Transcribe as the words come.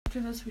After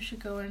this, we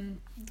should go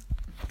in.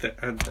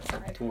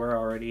 We're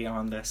already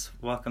on this.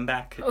 Welcome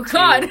back. Oh,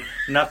 God.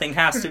 Nothing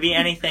Has to Be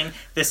Anything.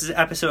 This is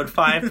episode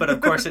 5, but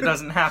of course it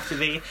doesn't have to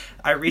be.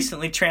 I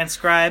recently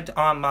transcribed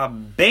on my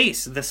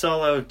bass the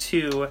solo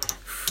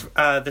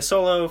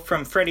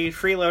from Freddie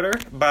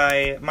Freeloader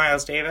by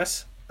Miles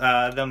Davis.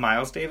 The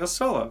Miles Davis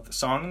solo. The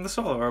song and the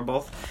solo are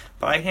both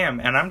by him.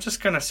 And I'm just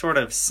going to sort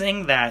of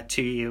sing that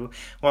to you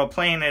while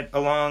playing it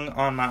along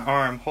on my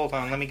arm. Hold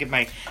on, let me get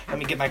my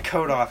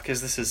coat off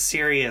because this is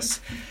serious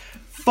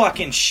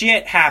fucking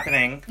shit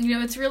happening. You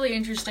know, it's really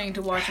interesting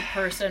to watch a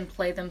person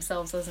play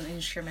themselves as an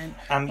instrument.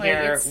 I'm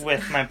here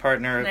with my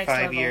partner of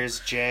 5 years,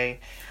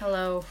 Jay.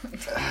 Hello.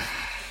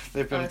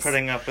 They've been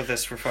putting up with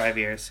this for 5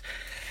 years.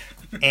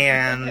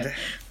 And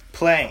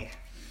play.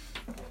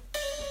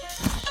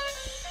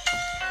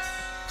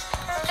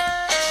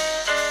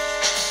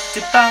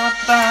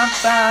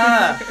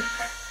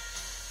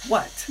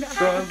 What?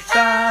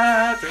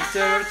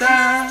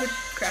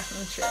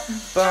 Craftsmanship.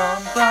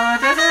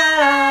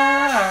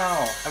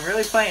 I'm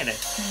really playing it.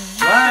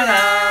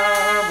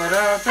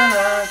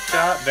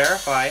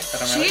 Verify that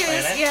I'm really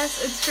playing it.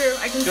 Yes, it's true.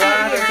 I can see it here.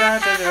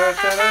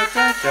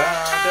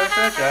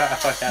 I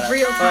fucked that up.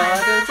 Real time.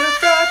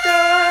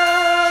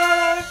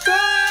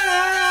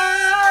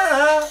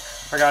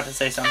 Forgot to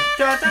say something.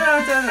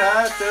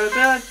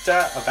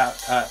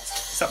 About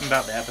something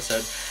about the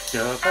episode.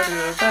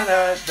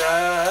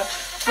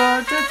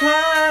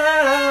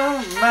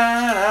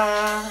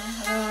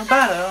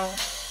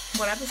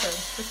 What episode?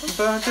 This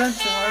one?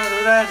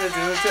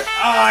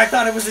 Oh, I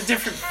thought it was a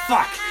different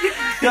fuck.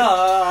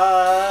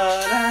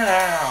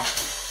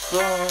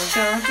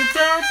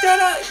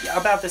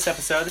 About this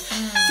episode.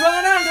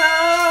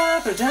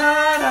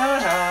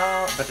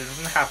 But it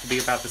doesn't have to be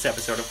about this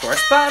episode, of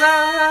course. It's not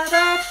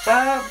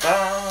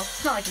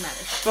like it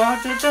matters.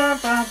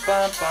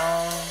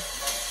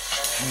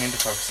 I need to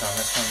focus on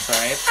this one,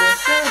 sorry.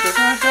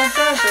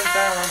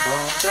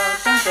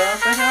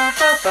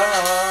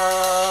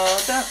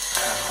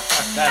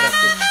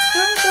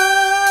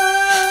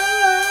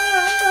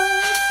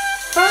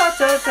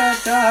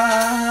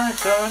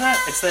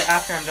 It's the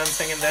after I'm done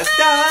singing this.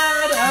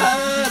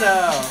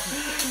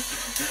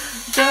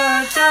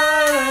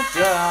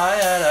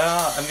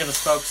 I'm gonna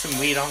smoke some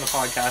weed on the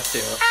podcast too.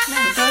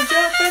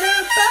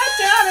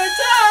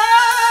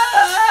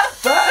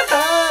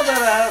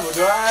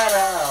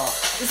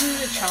 Isn't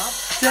it a chop?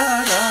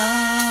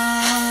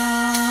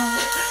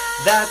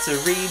 That's a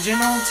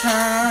regional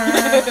term.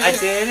 I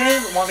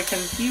didn't want to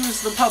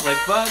confuse the public,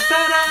 but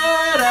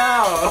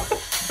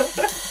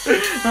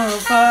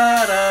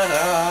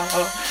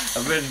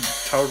I've been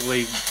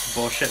totally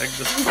bullshitting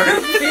this part.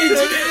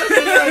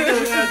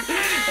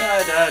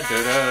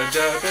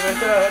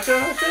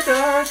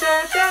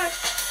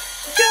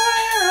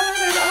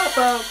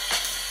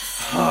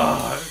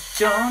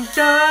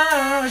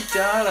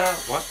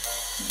 What?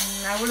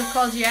 I would have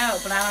called you out,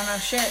 but I don't know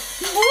shit.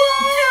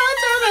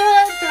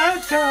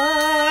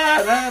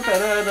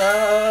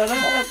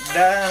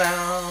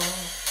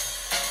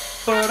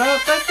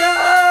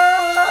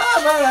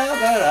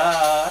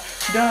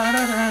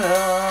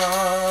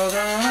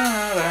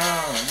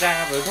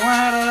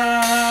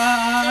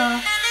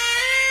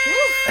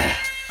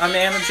 I'm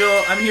Anna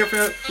Joel. I'm here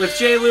with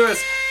Jay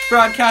Lewis,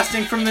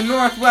 broadcasting from the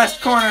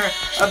northwest corner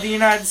of the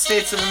United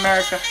States of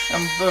America.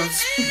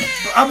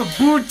 I'm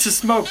about to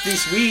smoke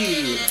this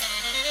weed.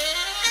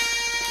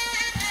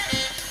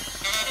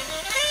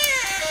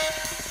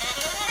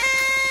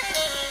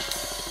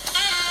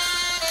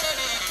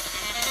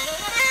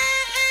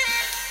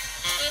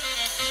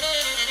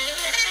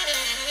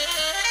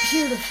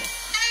 Beautiful.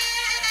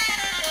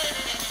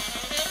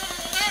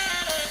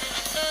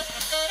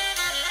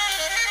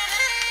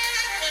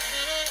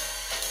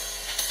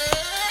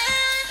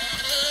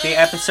 The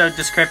episode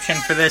description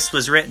for this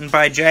was written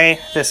by Jay.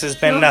 This has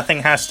been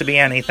Nothing Has to Be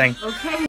Anything. Okay.